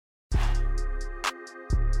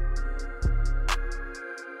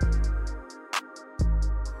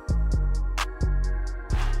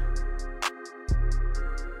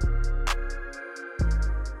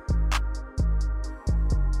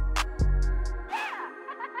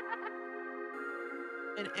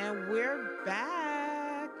And we're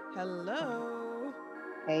back. Hello.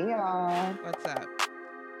 Hey y'all. What's up?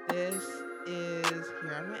 This is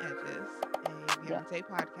Here on the Edges, a Yeah. Beyonce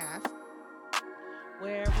podcast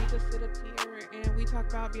where we just sit up here and we talk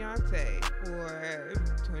about Beyonce for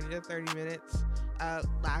 20 to 30 minutes.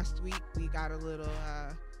 Last week we got a little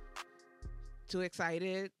too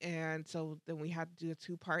excited, and so then we had to do a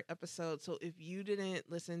 2-part episode. So if you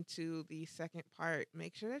didn't listen to the second part,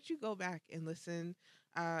 make sure that you go back and listen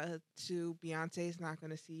to Beyonce's Not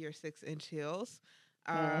Gonna See Your 6-inch heels,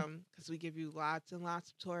 because we give you lots and lots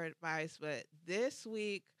of tour advice. But this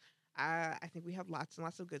week I think we have lots and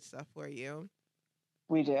lots of good stuff for you.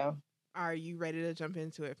 We do. Are you ready to jump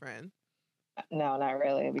into it, friend? No, not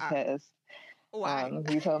really, because Why?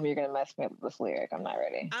 you told me you're gonna mess me up with this lyric. I'm not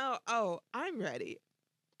ready. Oh, I'm ready.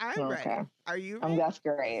 I'm Okay. ready. Are you ready? That's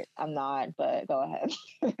great. I'm not, but go ahead.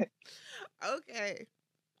 Okay.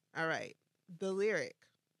 All right. The lyric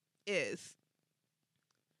is,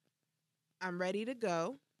 I'm ready to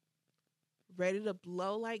go, ready to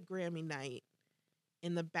blow like Grammy night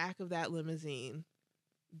in the back of that limousine,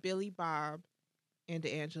 Billy Bob and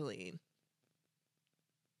Angeline.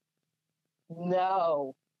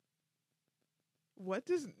 No. What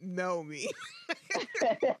does no mean?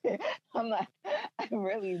 I'm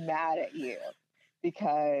really mad at you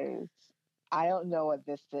because I don't know what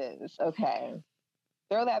this is. Okay.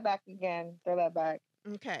 Throw that back again. Throw that back.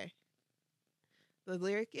 Okay. The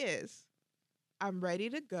lyric is, I'm ready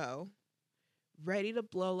to go, ready to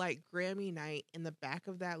blow like Grammy night in the back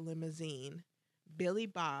of that limousine, Billy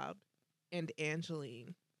Bob and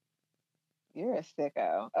Angeline. You're a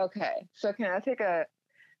sicko. Okay. So can I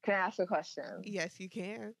ask a question? Yes, you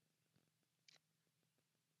can.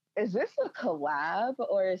 Is this a collab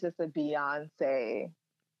or is this a Beyonce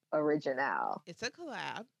original? It's a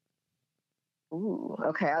collab. Ooh,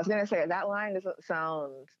 okay. I was gonna say that line doesn't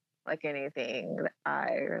sound like anything that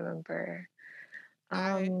I remember.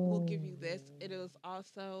 I will give you this. It was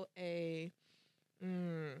also it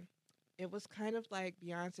was kind of like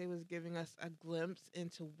Beyonce was giving us a glimpse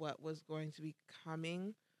into what was going to be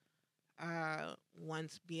coming.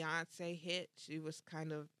 Once Beyonce hit, she was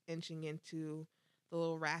kind of inching into the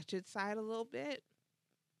little ratchet side a little bit.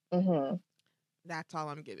 Mm-hmm. That's all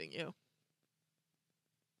I'm giving you.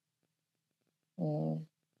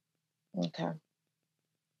 Okay.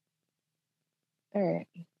 All right.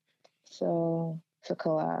 So it's a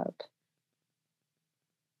collab.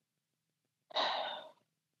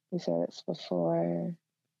 You said it's before.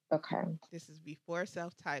 Okay. This is before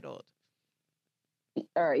self-titled.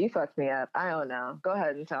 All right, you fucked me up. I don't know. Go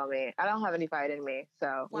ahead and tell me. I don't have any fight in me.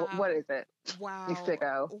 So Wow. what is it? Wow. You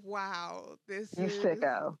sicko. Wow. You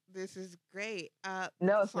sicko. This is great.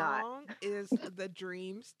 No, it's the not. song is The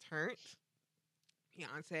Dreams Turned.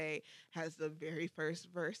 Beyonce has the very first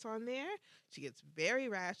verse on there. She gets very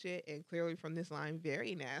ratchet and clearly from this line,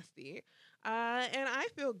 very nasty. And I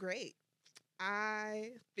feel great.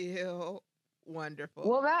 I feel wonderful.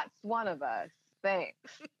 Well, that's one of us. Thanks.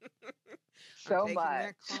 I'm taking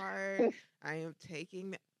that card. I am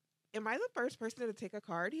taking. Am I the first person to take a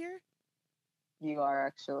card here? You are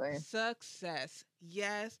actually. Success.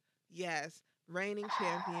 Yes. Reigning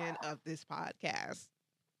champion of this podcast.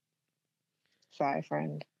 Sorry,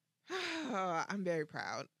 friend. I'm very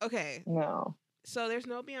proud. Okay. No. So there's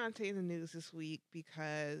no Beyonce in the news this week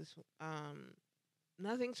because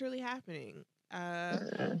nothing's really happening.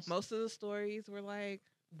 Most of the stories were like,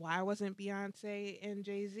 why wasn't Beyonce and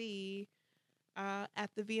Jay-Z at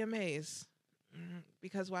the VMAs?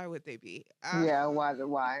 Because why would they be? Yeah,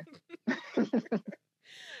 why?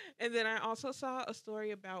 And then I also saw a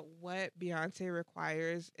story about what Beyonce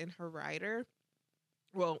requires in her rider.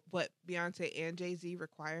 Well, what Beyonce and Jay-Z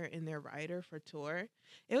require in their rider for tour.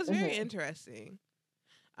 It was very interesting.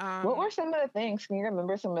 What were some of the things? Can you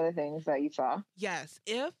remember some of the things that you saw? Yes.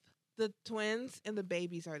 If the twins and the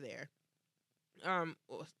babies are there,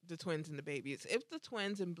 the twins and the babies, if the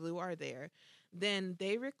twins in blue are there, then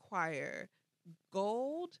they require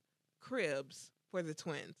gold cribs for the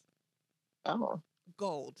twins. Oh.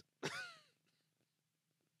 Gold.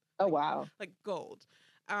 Oh, wow. Like gold.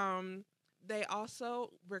 They also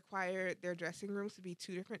require their dressing rooms to be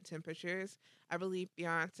 2 different temperatures. I believe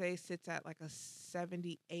Beyonce sits at like a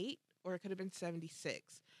 78, or it could have been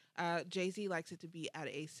 76. Jay-Z likes it to be at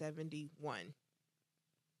a 71.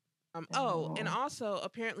 And also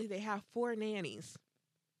apparently they have 4 nannies.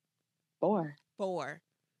 4.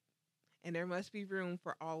 And there must be room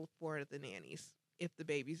for all 4 of the nannies if the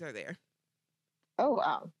babies are there. Oh,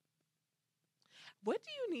 wow. What do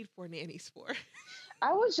you need 4 nannies for?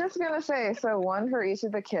 I was just going to say, so 1 for each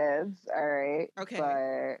of the kids. All right. Okay.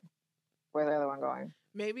 But where's the other one going?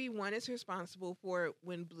 Maybe one is responsible for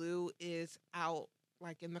when Blue is out,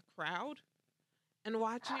 like in the crowd and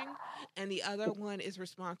watching, and the other one is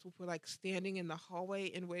responsible for like standing in the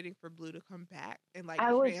hallway and waiting for Blue to come back and like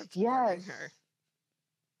I was, transforming yes, her.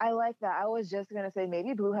 I like that. I was just gonna say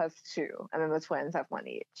maybe Blue has two, and then the twins have one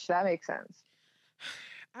each. That makes sense.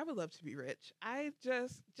 I would love to be rich. I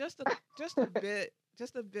just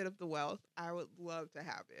a bit of the wealth. I would love to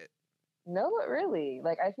have it. No, but really,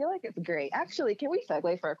 like I feel like it's great. Actually, can we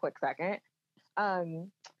segue for a quick second?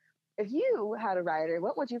 Um, if you had a rider,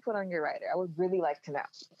 what would you put on your rider? I would really like to know.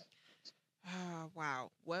 Oh,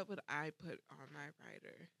 wow. What would I put on my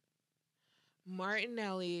rider?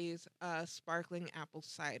 Martinelli's sparkling apple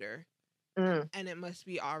cider, Mm, and it must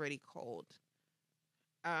be already cold.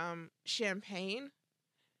 Champagne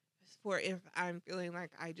for if I'm feeling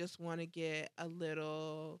like I just want to get a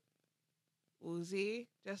little woozy,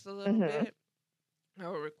 just a little hmm. bit. I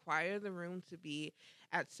will require the room to be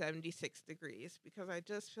at 76 degrees because I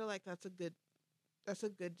just feel like that's a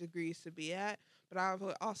good degrees to be at. But I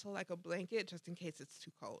would also like a blanket just in case it's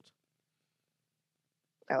too cold.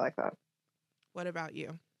 I like that. What about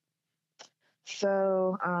you?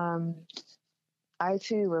 So, I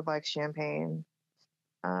too would like champagne.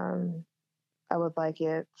 Um, I would like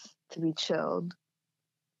it to be chilled.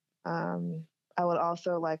 Um, I would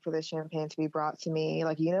also like for the champagne to be brought to me,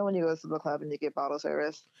 like when you go to the club and you get bottle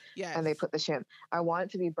service, and they Yes. put the champ. I want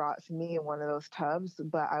it to be brought to me in one of those tubs,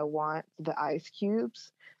 but I want the ice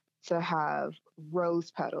cubes to have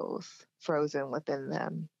rose petals frozen within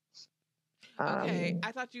them. Okay. Um,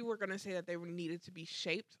 I thought you were gonna say that they were needed to be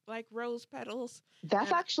shaped like rose petals,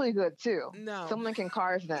 that's and actually good too. no, Someone can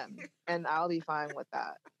carve them, and I'll be fine with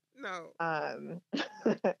that. no. Um,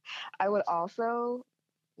 I would also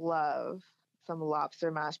love some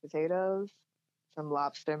lobster mashed potatoes, some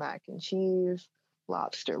lobster mac and cheese,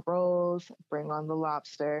 lobster rolls. Bring on the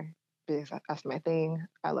lobster because that's my thing.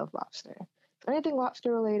 I love lobster. Anything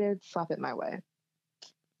lobster related, slap it my way.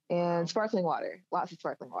 And Wow. sparkling water, lots of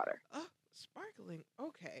sparkling water. Oh, sparkling.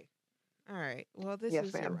 Okay. All right. Well, this Yes,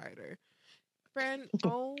 is your ma'am. writer. Friend,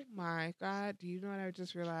 oh my God. Do you know what I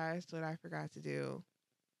just realized what I forgot to do?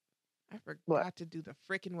 I What? forgot to do the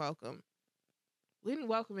freaking welcome. We didn't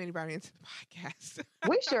welcome anybody into the podcast.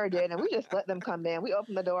 We sure did, and we just let them come in. We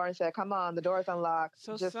opened the door and said, "Come on, the door's unlocked.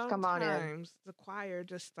 So Just come on in." sometimes the choir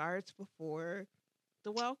just starts before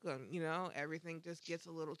the welcome. Everything just gets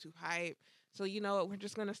a little too hype. So you know what? We're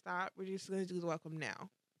just gonna stop. We're just gonna do the welcome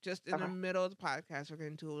now. Just in the Okay. middle of the podcast, we're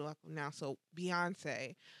gonna do the welcome now. So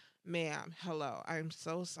Beyonce, ma'am, hello. I'm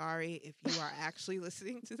so sorry if you are actually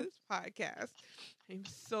listening to this podcast. I'm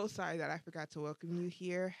so sorry that I forgot to welcome you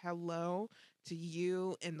here. Hello to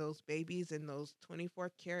you and those babies in those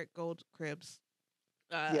 24 karat gold cribs,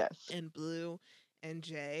 Yes. and Blue and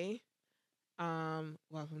Jay.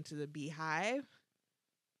 Welcome to the Beehive.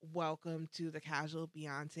 Welcome to the casual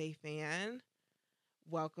Beyonce fan.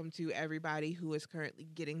 Welcome to everybody who is currently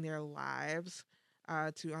getting their lives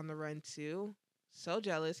to On the Run too. So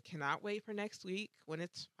jealous. Cannot wait for next week when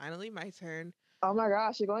it's finally my turn. Oh my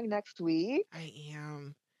gosh, you're going next week? I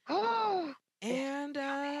am. It's And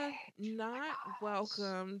coming to not my house.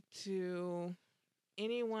 welcome to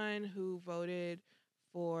anyone who voted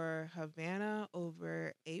for Havana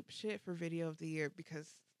over Ape Shit for Video of the Year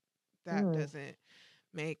because that Mm, doesn't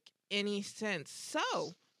make any sense.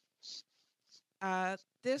 So, uh,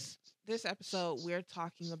 this episode we're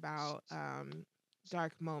talking about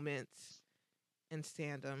dark moments in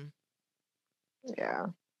fandom. yeah.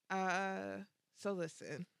 Uh, so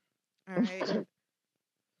listen, all right,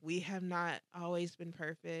 we have not always been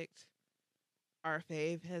perfect. Our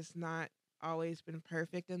fave has not always been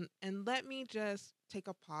perfect, and let me just take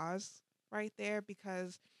a pause right there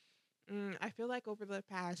because I feel like over the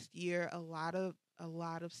past year, a lot of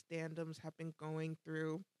standums have been going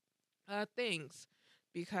through things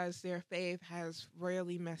because their fave has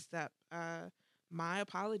royally messed up. My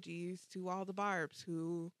apologies to all the Barbs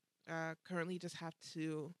who currently just have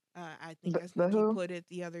to, I think, as The Nikki who? put it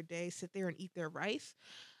the other day, sit there and eat their rice.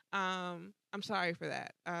 I'm sorry for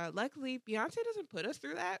that. Luckily, Beyonce doesn't put us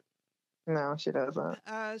through that. No, she doesn't.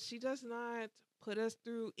 She does not put us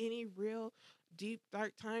through any real deep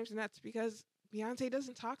dark times, and that's because Beyonce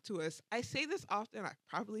doesn't talk to us. I say this often. I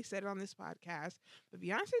probably said it on this podcast, but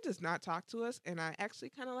Beyonce does not talk to us, and I actually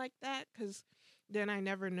kind of like that because then I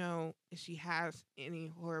never know if she has any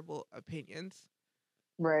horrible opinions,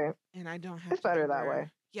 Right. and I don't have It's to better that ever.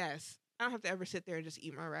 way. Yes, I don't have to ever sit there and just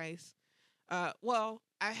eat my rice. Well,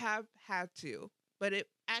 I have had to, but it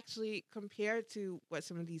actually compared to what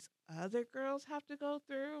some of these other girls have to go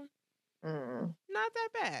through, Mm, not that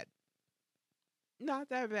bad. Not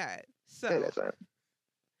that bad. it So, isn't.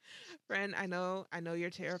 Friend, I know you're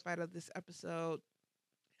terrified of this episode.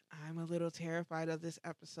 I'm a little terrified of this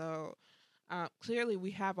episode. Clearly,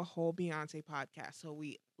 we have a whole Beyonce podcast, so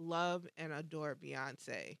we love and adore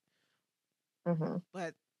Beyonce. Hmm.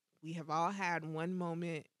 But we have all had one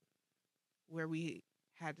moment where we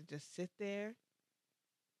had to just sit there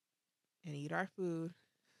and eat our food.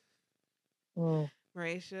 Mm,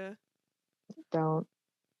 Marisha, don't.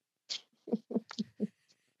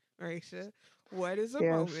 Marisha, what is a Yes.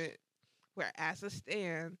 moment where, as a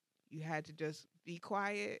stan, you had to just be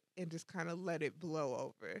quiet and just kind of let it blow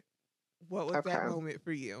over? What was that Okay. moment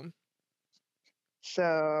for you?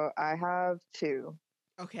 So I have two.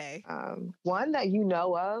 Okay. One that you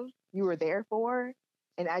know of, you were there for,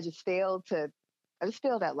 and I just failed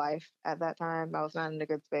at life at that time. I was not in a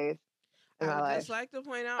good space in I my would just life. like to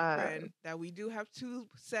point out, Um, friend, that we do have two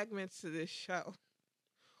segments to this show.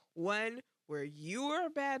 One where you were a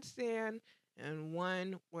bad stan, and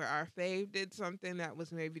one where our fave did something that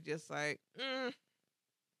was maybe just like,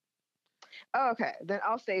 oh, okay, then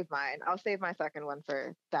I'll save mine. I'll save my second one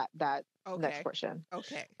for that next okay, portion.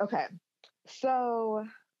 okay. Okay. So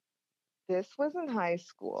this was in high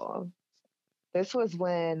school. This was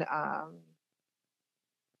when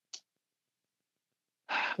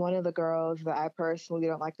one of the girls that I personally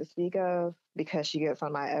don't like to speak of because she gets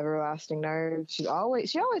on my everlasting nerves. She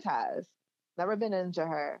always has. Never been into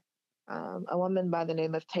her. A woman by the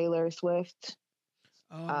name of Taylor Swift.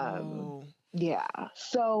 Um, Oh, yeah.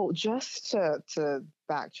 So just to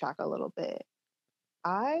backtrack a little bit,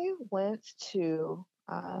 I went to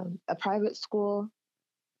a private school.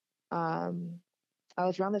 Um, I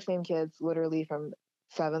was around the same kids literally from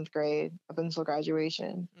seventh grade up until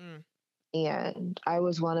graduation. mm. And I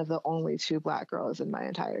was one of the only two Black girls in my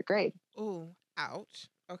entire grade. Ooh, ouch.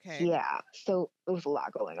 Okay. Yeah, so there was a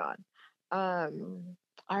lot going on.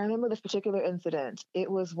 I remember this particular incident. It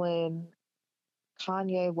was when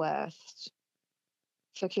Kanye West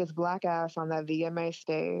took his black ass on that VMA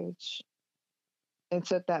stage and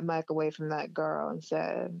took that mic away from that girl and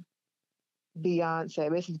said, Beyonce,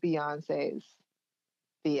 this is Beyonce's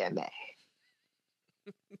VMA.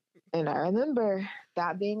 And I remember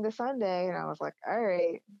that being the Sunday, and I was like, all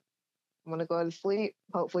right, I'm gonna go to sleep.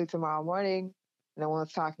 Hopefully tomorrow morning, no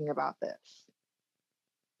one's talking about this.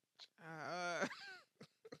 Uh,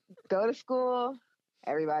 Go to school,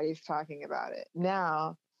 everybody's talking about it.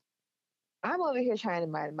 Now, I'm over here trying to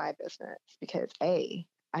mind my business because I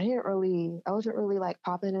wasn't really like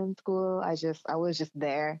popping in school. I was just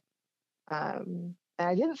there. And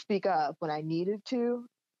I didn't speak up when I needed to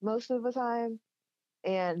most of the time.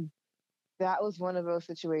 And that was one of those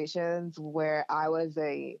situations where I was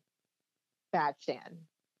a bad stan.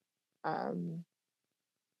 Um,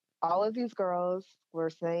 all of these girls were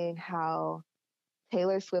saying how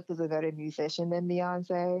Taylor Swift was a better musician than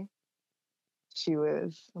Beyonce. She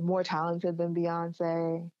was more talented than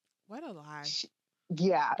Beyonce. what a lie. She,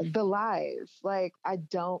 yeah, the lies. Like, I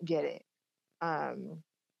don't get it. Um,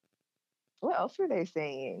 what else were they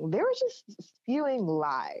saying? They were just spewing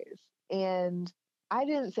lies. And I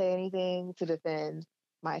didn't say anything to defend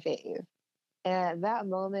my fave. And at that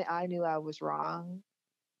moment, I knew I was wrong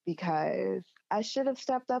because I should have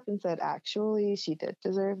stepped up and said, actually, she did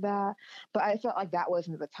deserve that. But I felt like that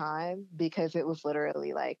wasn't the time because it was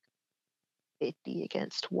literally like 50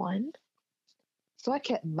 against one. So I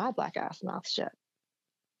kept my black ass mouth shut.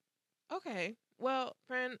 Okay. Well,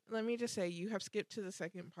 friend, let me just say you have skipped to the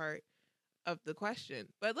second part of the question,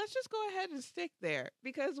 but let's just go ahead and stick there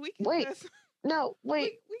because we can Wait, just no,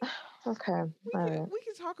 wait. we we Okay, all right. we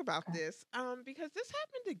can talk about Okay. this because this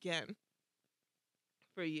happened again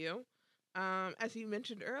for you. As you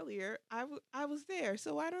mentioned earlier, I was there,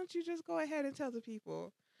 so why don't you just go ahead and tell the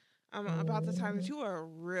people about the time that Mm, you were a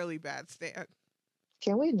really bad stand.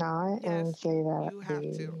 can we not Yes, and say that you have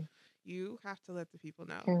to. the You have to let the people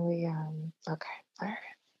know. can we okay, all right.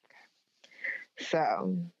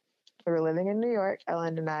 So we were living in New York,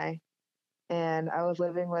 Ellen and I was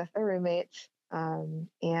living with a roommate.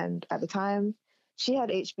 And at the time, she had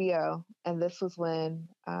HBO, and this was when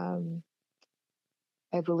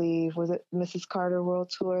I believe was it Mrs. Carter World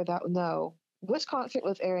Tour? That no, which concert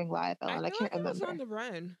was airing live, I Ellen? I feel can't like it was on remember. the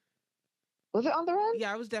run. Was it on the run?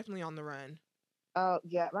 Yeah, I was definitely on the run. Oh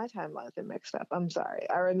yeah, my timelines are mixed up. I'm sorry.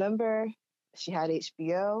 I remember she had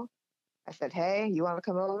HBO. I said, "Hey, you want to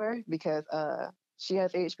come over because she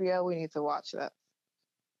has HBO. We need to watch that."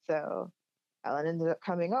 So Ellen ended up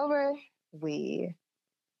coming over. We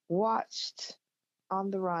watched On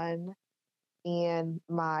the Run, and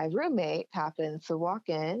my roommate happened to walk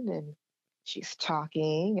in, and she's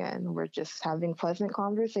talking, and we're just having pleasant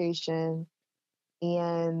conversation.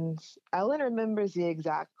 And Ellen remembers the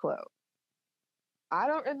exact quote. I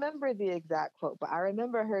don't remember the exact quote, but I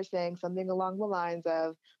remember her saying something along the lines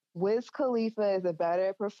of, Wiz Khalifa is a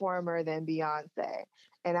better performer than Beyonce.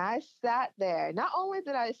 And I sat there. Not only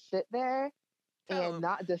did I sit there Tell and him.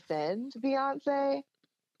 not defend Beyonce,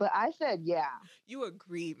 but I said, yeah, You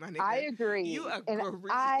agreed, my I nigga. You agree. And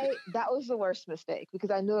agreed. that was the worst mistake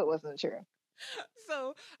because I knew it wasn't true.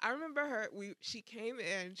 So I remember she came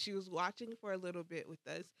in, she was watching for a little bit with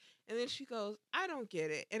us, and then she goes, I don't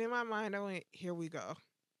get it. And in my mind I went, here we go.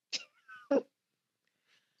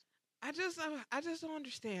 I just don't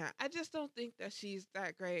understand. I just don't think that she's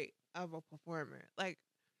that great of a performer. Like,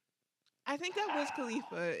 I think that Wiz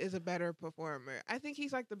Khalifa is a better performer. I think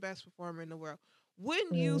he's like the best performer in the world.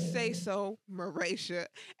 Wouldn't you say Mm, so, Marisha?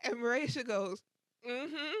 And Marisha goes,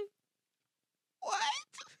 mm-hmm. What?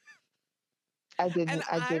 And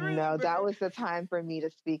I I didn't know. That remember was the time for me to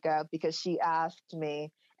speak up because she asked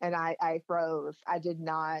me and I froze. I did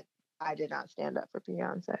not stand up for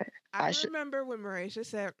Beyonce. I I should remember when Marisha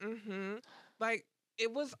said, mm-hmm, like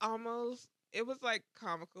it was like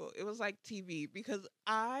comical. It was like TV because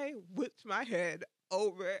I whipped my head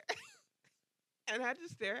over and I had to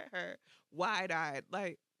stare at her wide eyed.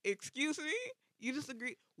 Like, excuse me? You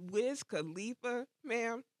disagree? Wiz Khalifa,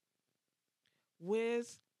 ma'am?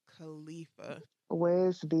 Wiz Khalifa.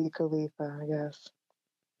 Wiz the Khalifa, I guess.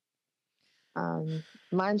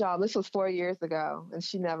 Mind y'all, this was 4 years ago, and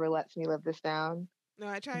she never lets me live this down. No,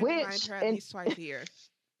 I try and remind Which, her at and least twice a year.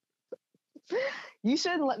 you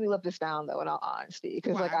shouldn't let me live this down, though. In all honesty,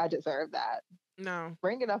 because like Why? I deserve that. No,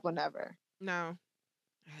 Bring it up whenever. no,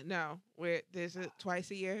 no. There's a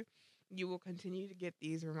twice a year. You will continue to get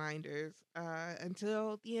these reminders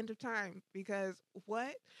until the end of time. Because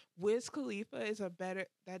what? Wiz Khalifa is a better.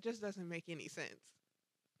 That just doesn't make any sense.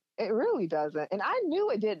 It really doesn't, and I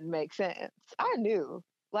knew it didn't make sense. I knew,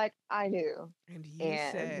 like I knew, And you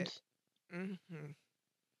and said, mm-hmm.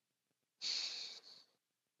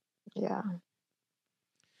 yeah.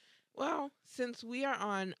 Well, since we are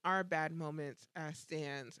on our bad moments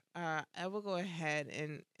stands, I will go ahead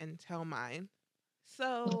and tell mine.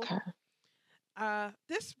 So, Okay.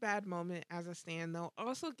 this bad moment as a stand though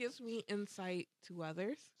also gives me insight to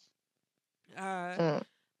others. Uh, Mm.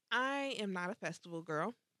 I am not a festival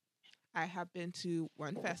girl. I have been to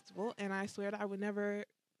one festival, and I swear that I would never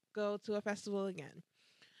go to a festival again.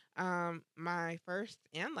 My first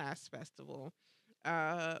and last festival,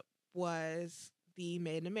 uh, was the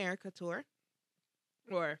Made in America tour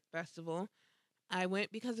or festival. I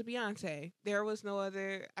went because of Beyonce. There was no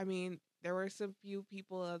other. I mean, there were some few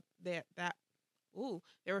people that. Ooh,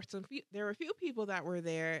 there were a few people that were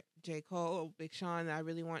there. J. Cole, Big Sean, that I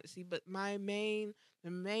really wanted to see. But the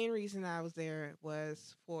main reason I was there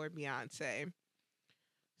was for Beyonce.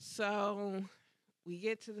 So we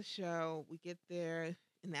get to the show. We get there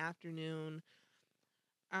in the afternoon.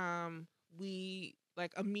 Um, we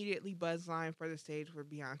like immediately buzz line for the stage where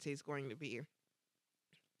Beyonce is going to be.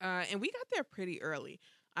 And we got there pretty early.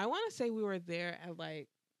 I want to say we were there at like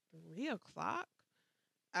 3 o'clock.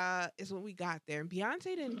 Is when we got there, and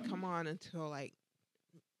Beyonce didn't come on until like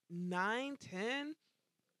 9, 10,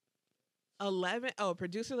 11. Oh,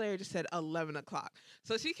 producer Larry just said 11 o'clock.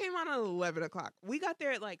 So she came on at 11 o'clock. We got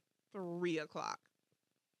there at like 3 o'clock.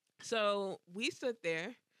 So we stood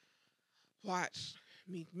there, watched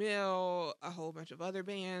Meek Mill, a whole bunch of other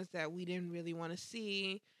bands that we didn't really want to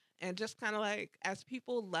see, and just kind of like as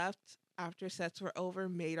people left after sets were over,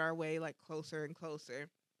 made our way like closer and closer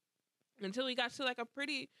until we got to like a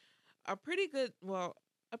pretty good well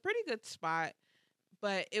a pretty good spot,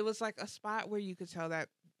 but it was like a spot where you could tell that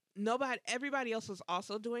everybody else was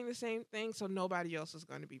also doing the same thing, so nobody else is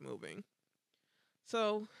going to be moving.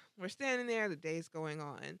 So we're standing there, the day's going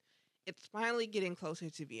on. It's finally getting closer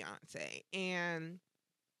to Beyonce. And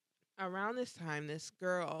around this time, this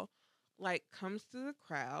girl like comes to the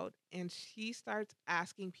crowd and she starts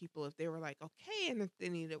asking people if they were like okay and if they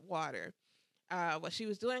needed water. What she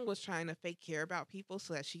was doing was trying to fake care about people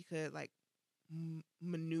so that she could like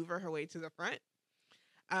maneuver her way to the front.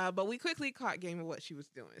 But we quickly caught game of what she was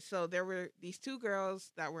doing. So there were these two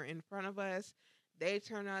girls that were in front of us. They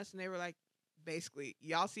turned to us and they were like, basically,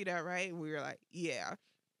 y'all see that, right? We were like, yeah.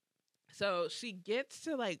 So she gets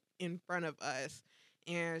to like in front of us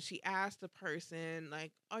and she asked the person,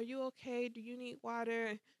 like, are you okay? Do you need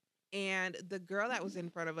water? And the girl that was in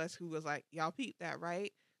front of us, who was like, y'all peep that,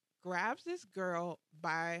 right? Grabs this girl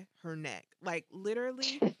by her neck. Like,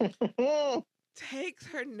 literally takes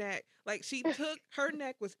her neck. Like, she took her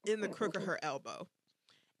neck was in the crook of her elbow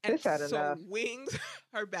and This had enough. swings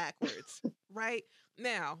her backwards. Right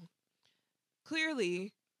now,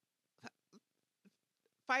 clearly,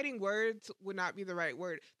 fighting words would not be the right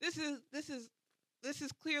word. This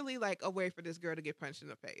is clearly like a way for this girl to get punched in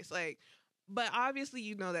the face. Like, but obviously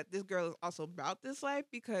you know that this girl is also about this life,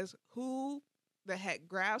 because who the heck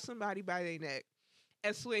grabs somebody by their neck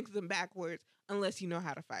and swings them backwards unless you know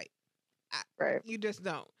how to fight? Right. You just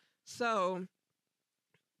don't. So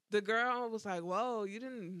the girl was like, "Whoa, you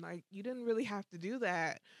didn't really have to do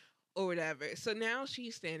that or whatever." So now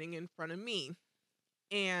she's standing in front of me,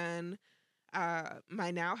 and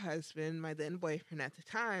my now husband, my then boyfriend at the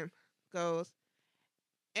time, goes,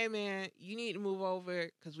 "Hey man, you need to move over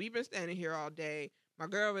because we've been standing here all day. My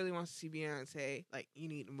girl really wants to see Beyonce. Like, you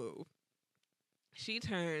need to move." She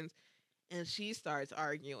turns and she starts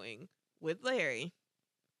arguing with Larry,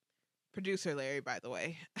 producer Larry, by the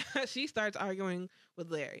way. She starts arguing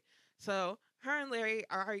with Larry. So her and Larry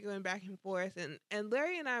are arguing back and forth, and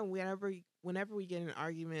Larry and I, whenever we get in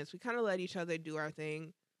arguments, we kind of let each other do our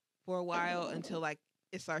thing for a while until like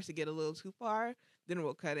it starts to get a little too far. Then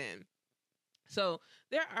we'll cut in. So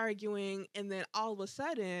they're arguing, and then all of a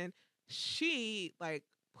sudden, she like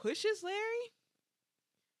pushes Larry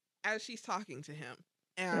as she's talking to him.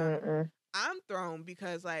 And Mm-mm. I'm thrown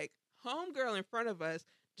because like homegirl in front of us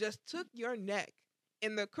just took your neck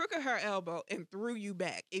in the crook of her elbow and threw you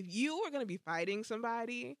back. If you were gonna be fighting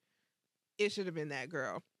somebody, it should have been that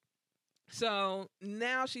girl. So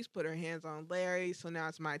now she's put her hands on Larry. So now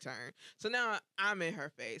it's my turn. So now I'm in her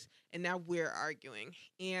face, and now we're arguing.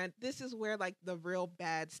 And this is where like the real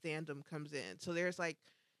bad stand-up comes in. So there's like,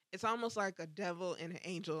 it's almost like a devil and an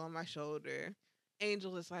angel on my shoulder.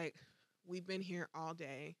 Angel is like, "We've been here all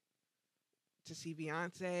day to see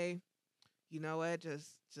Beyonce. You know what?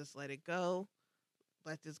 Just let it go.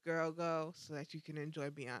 Let this girl go so that you can enjoy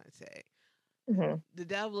Beyonce." Mm-hmm. The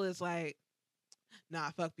devil is like,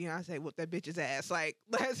 "Nah, fuck Beyonce, whoop that bitch's ass. Like,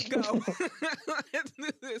 let's go." Let's do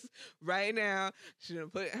this right now. She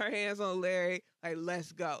done put her hands on Larry. Like,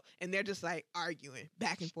 let's go. And they're just like arguing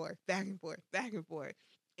back and forth, back and forth, back and forth.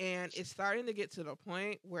 And it's starting to get to the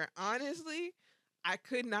point where honestly, I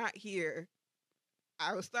could not hear.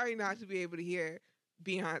 I was starting not to be able to hear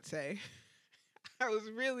Beyonce. I was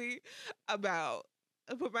really about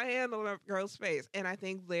to put my hand on a girl's face. And I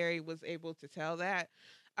think Larry was able to tell that.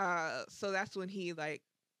 So that's when he like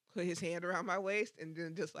put his hand around my waist and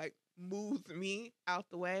then just like moved me out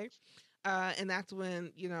the way. And that's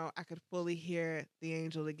when, I could fully hear the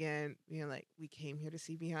angel again being like, "We came here to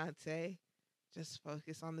see Beyonce. Just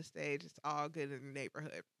focus on the stage. It's all good in the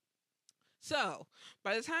neighborhood." So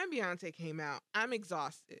by the time Beyonce came out, I'm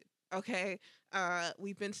exhausted. Okay.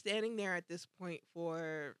 We've been standing there at this point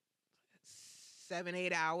for 7,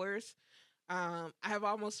 8 hours. I have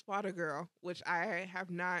almost fought a girl, which I have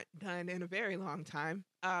not done in a very long time.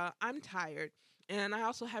 I'm tired, and I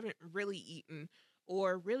also haven't really eaten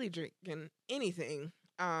or really drinking anything.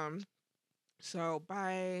 So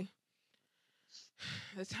by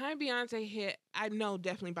the time Beyonce hit, I know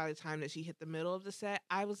definitely by the time that she hit the middle of the set,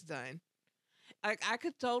 I was done. Like, I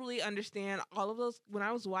could totally understand all of those when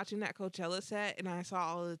I was watching that Coachella set and I saw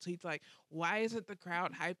all of the tweets like, "Why isn't the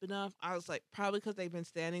crowd hype enough?" I was like, probably because they've been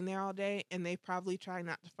standing there all day and they probably try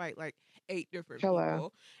not to fight like 8 different Hello.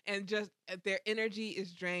 people, and just their energy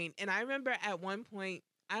is drained. And I remember at one point,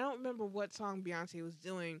 I don't remember what song Beyonce was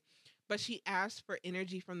doing, but she asked for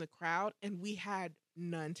energy from the crowd and we had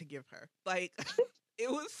none to give her. Like, it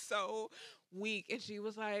was so weak. And she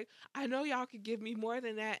was like, "I know y'all could give me more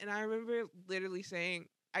than that." And I remember literally saying,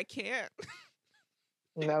 "I can't."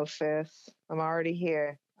 No, sis. I'm already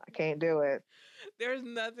here. I can't do it. There's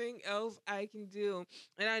nothing else I can do.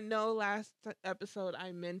 And I know last episode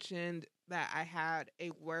I mentioned that I had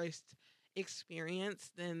a worse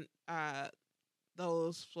experience than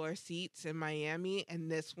those floor seats in Miami,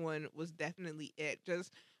 and this one was definitely it.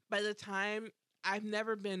 Just by the time, I've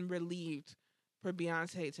never been relieved for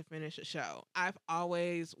Beyonce to finish a show. I've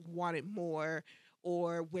always wanted more,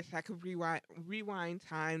 or wish I could rewind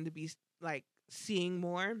time to be like seeing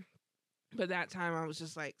more. But that time I was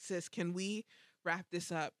just like, "Sis, can we wrap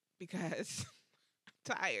this up? Because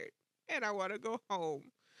I'm tired and I want to go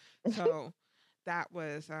home." So that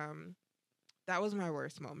was my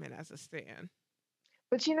worst moment as a stan.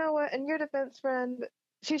 But you know what? In your defense, friend,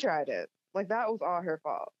 she tried it. Like, that was all her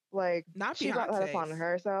fault. Like, Not she brought that upon Beyonce's.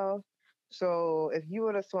 herself. So if you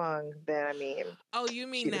would have swung, then I mean, Oh, you she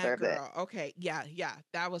mean that deserved it. girl? Okay, yeah, yeah,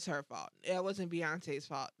 that was her fault. It wasn't Beyonce's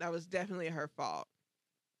fault. That was definitely her fault.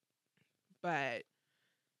 But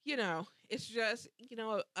it's just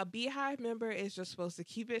a Beehive member is just supposed to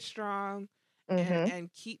keep it strong and Mm-hmm.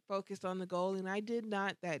 keep focused on the goal, and I did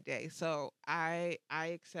not that day. So I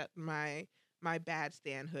accept my bad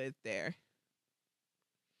standhood there.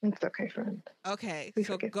 It's okay, friend. Okay, We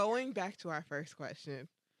so forgive going back to our first question,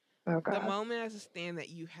 you. Oh the God. moment as a stand that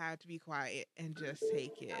you had to be quiet and just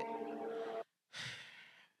take it.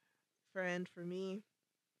 Friend, for me,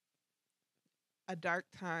 a dark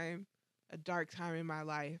time, a dark time in my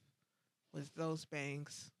life was those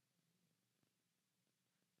bangs.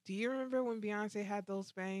 Do you remember when Beyonce had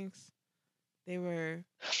those bangs? They were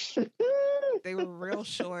they were real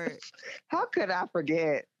short. How could I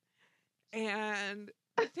forget? And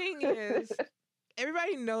the thing is,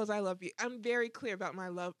 everybody knows I love you. I'm very clear about my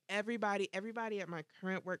love. Everybody at my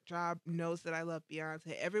current work job knows that I love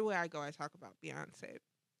Beyonce. Everywhere I go, I talk about Beyonce.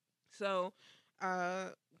 So, uh,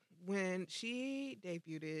 when she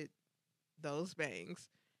debuted those bangs,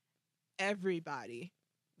 everybody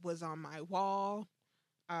was on my wall,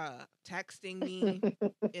 texting me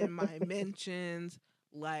in my mentions,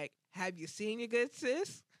 like, "Have you seen your good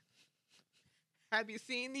sis? Have you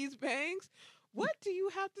seen these bangs? What do you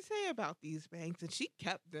have to say about these bangs?" And she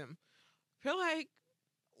kept them for like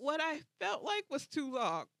what I felt like was too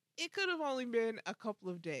long. It could have only been a couple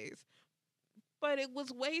of days, but it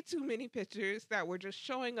was way too many pictures that were just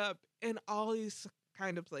showing up in all these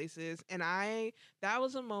kind of places. And that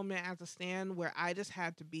was a moment as a stan where I just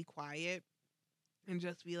had to be quiet and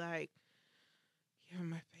just be like, yeah,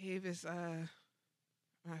 my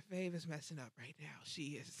fave is messing up right now.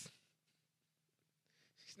 She's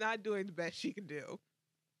not doing the best she can do.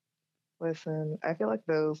 Listen, I feel like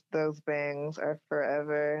those bangs are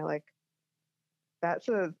forever. Like that's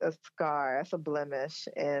a scar, that's a blemish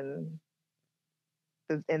in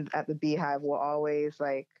at the Beehive. We'll always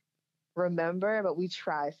like remember, but we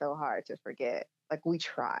try so hard to forget. Like we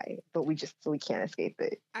try, but we can't escape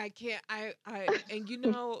it. I can't. And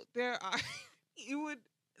there are. You would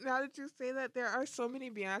now that you say that there are so many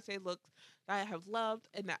Beyonce looks that I have loved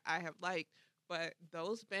and that I have liked, but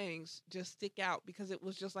those bangs just stick out because it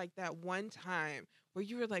was just like that one time where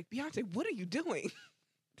you were like, Beyonce, what are you doing?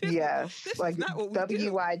 this is Yes, this is like not what we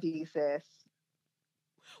do. WYD, sis.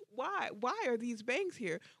 Why are these bangs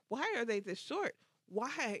here? Why are they this short?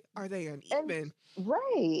 Why are they And uneven?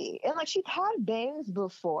 right, and like she's had bangs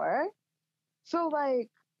before, so like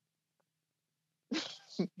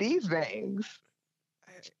these bangs.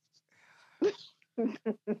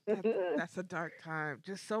 That's a dark time.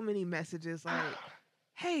 Just so many messages like,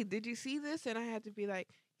 "Hey, did you see this?" And I had to be like,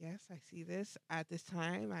 "Yes, I see this. At this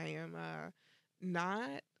time, I am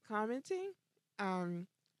not commenting. Um,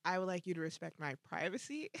 I would like you to respect my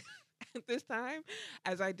privacy at this time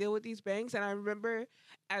as I deal with these bangs." And I remember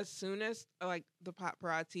as soon as like the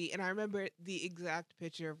paparazzi, and I remember the exact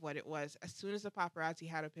picture of what it was. As soon as the paparazzi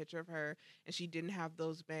had a picture of her and she didn't have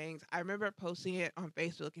those bangs, I remember posting it on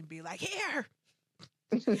Facebook and be like, "Here,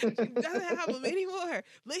 she doesn't have them anymore.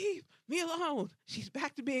 Leave me alone. She's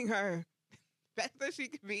back to being her. Best that she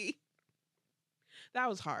could be." That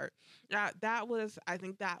was hard. I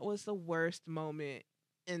think that was the worst moment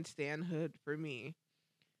in stanhood for me.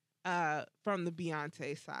 From the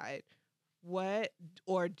Beyonce side. What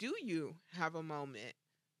or do you have a moment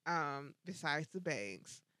besides the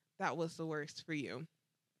bangs that was the worst for you?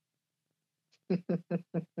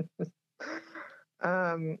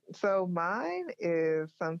 So mine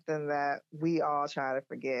is something that we all try to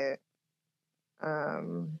forget.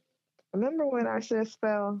 Um, remember when our sis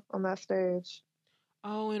fell on that stage?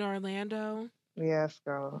 Oh, in Orlando? Yes,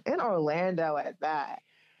 girl. In Orlando at that.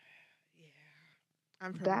 Yeah.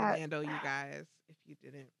 I'm from That Orlando, you guys, if you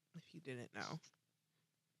didn't know.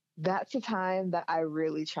 that's a time that I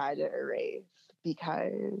really tried to erase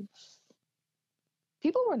because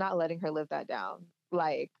people were not letting her live that down.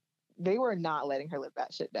 Like they were not letting her live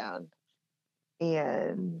that shit down.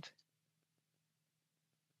 And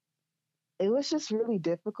it was just really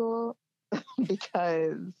difficult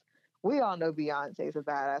because we all know Beyonce's a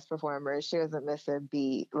badass performer. She doesn't miss a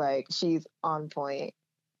beat. Like she's on point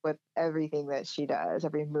with everything that she does,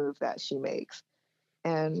 every move that she makes.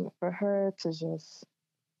 And for her to just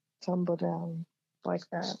tumble down like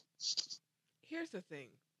that. Here's the thing.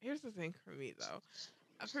 Here's the thing for me though.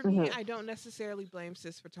 For me, Mm-hmm. I don't necessarily blame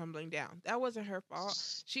sis for tumbling down. That wasn't her fault.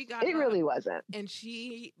 She got It up really wasn't. and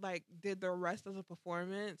she like did the rest of the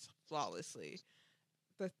performance flawlessly.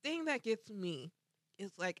 The thing that gets me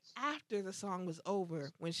is like after the song was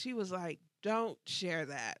over when she was like, "Don't share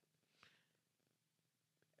that."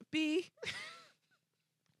 B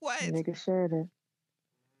what? Nigga shared it.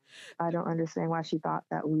 I don't understand why she thought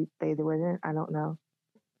that they wouldn't. I don't know.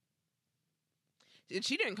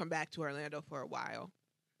 She didn't come back to Orlando for a while.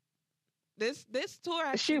 This tour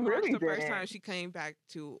She actually marks really the first time didn't. she came back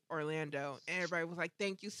to Orlando, and everybody was like,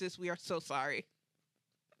 "Thank you, sis. We are so sorry.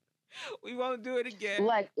 We won't do it again.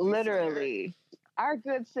 Like We swear." literally. Our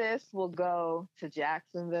good sis will go to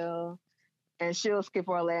Jacksonville and she'll skip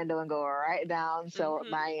Orlando and go right down to Hmm.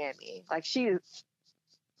 Miami. Like she is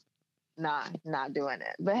not doing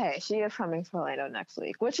it. But hey, she is coming to Orlando next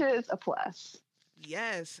week, which is a plus.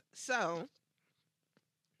 Yes. So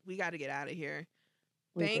we got to get out of here.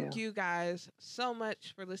 We Thank do. you guys so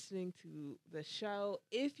much for listening to the show.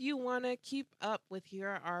 If you want to keep up with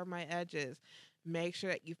Here Are My Edges, make sure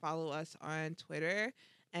that you follow us on Twitter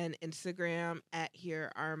and Instagram at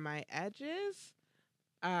Here Are My Edges.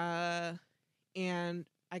 Uh, and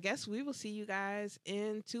I guess we will see you guys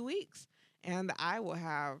in 2 weeks. And I will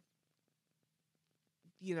have,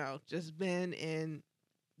 just been in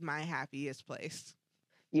my happiest place.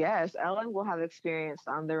 Yes, Ellen will have experience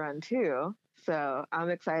on the run too. So I'm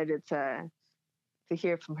excited to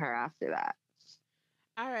hear from her after that.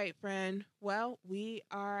 All right, friend. Well, we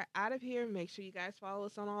are out of here. Make sure you guys follow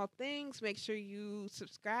us on all things. Make sure you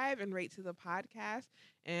subscribe and rate to the podcast.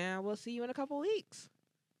 And we'll see you in a couple weeks.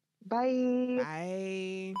 Bye.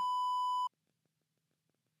 Bye.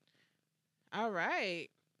 All right.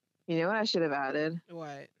 You know what I should have added?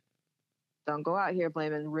 What? Don't go out here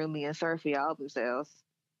blaming Rumi and Surfy album sales.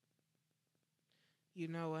 You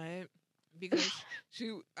know what? Because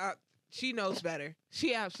she knows better.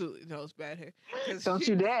 She absolutely knows better. Don't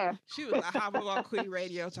you dare. She was hopping on Queen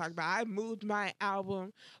Radio talking about I moved my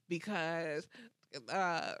album because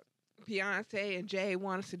Beyonce and Jay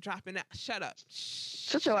want us to drop it out. Shut up.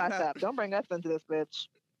 Shut your ass up. Don't bring us into this, bitch.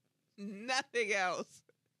 Nothing else.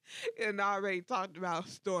 And already talked about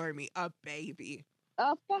Stormy, a baby.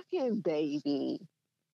 A fucking baby.